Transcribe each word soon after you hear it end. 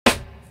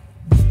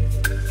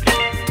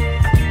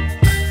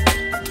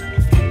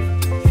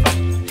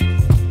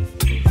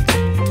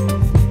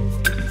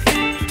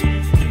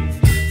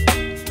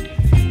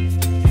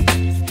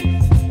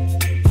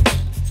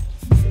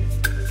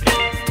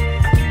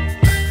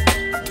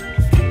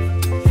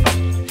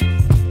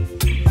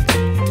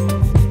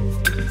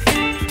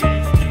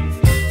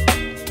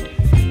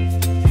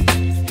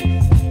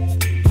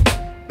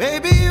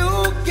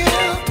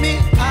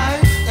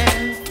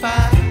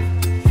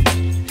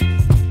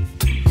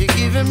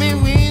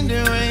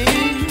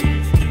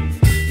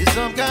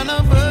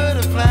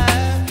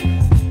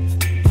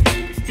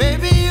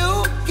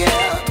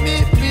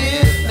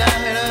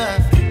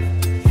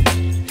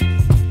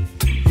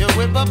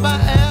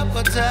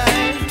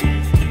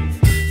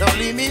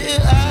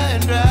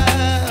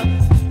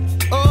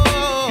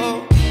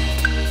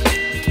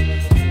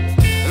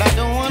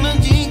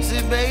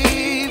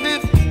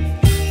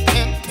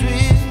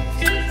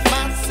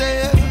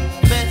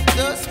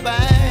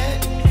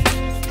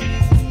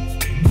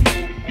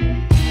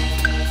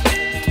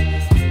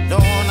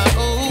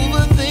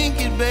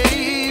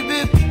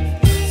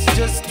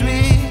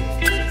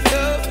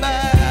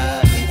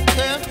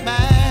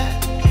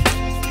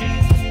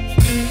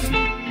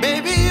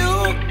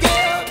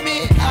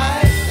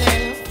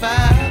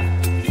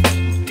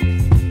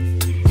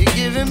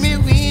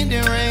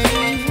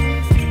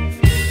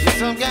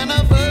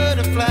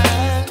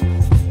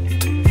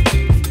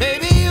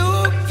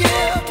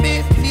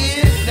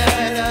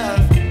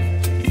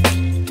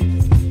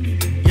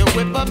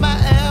up my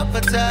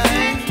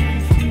appetite.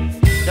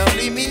 Don't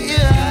leave me here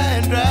high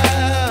and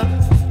dry.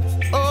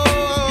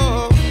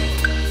 Oh,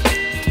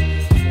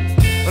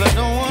 but I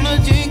don't wanna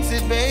jinx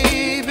it,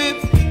 baby.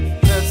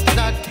 Let's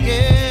not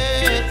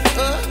get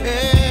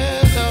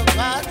ahead of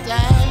my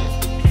time.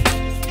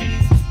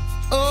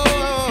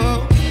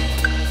 Oh,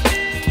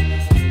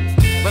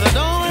 but I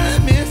don't wanna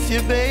miss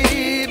you,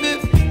 baby.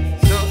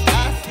 So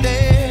I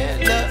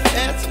stand up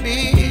and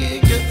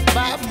speak just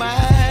my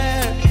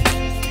mind.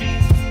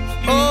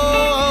 Oh.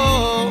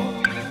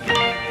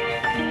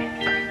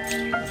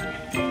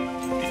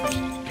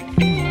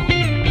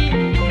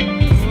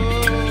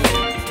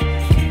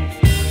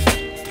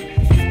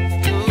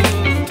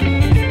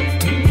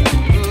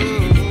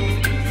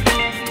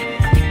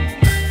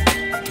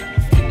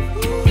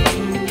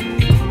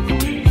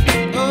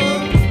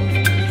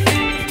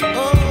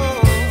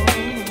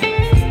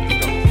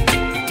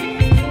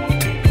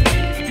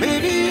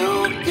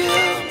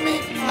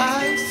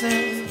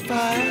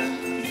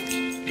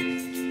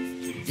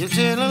 You're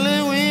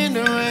chilling when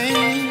the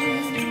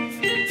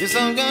rain. You're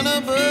some kind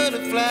of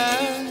butterfly.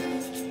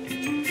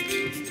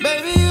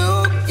 Baby, you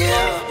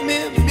give me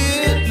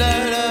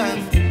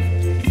midnight.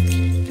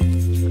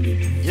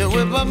 You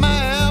whip up my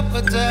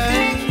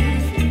appetite.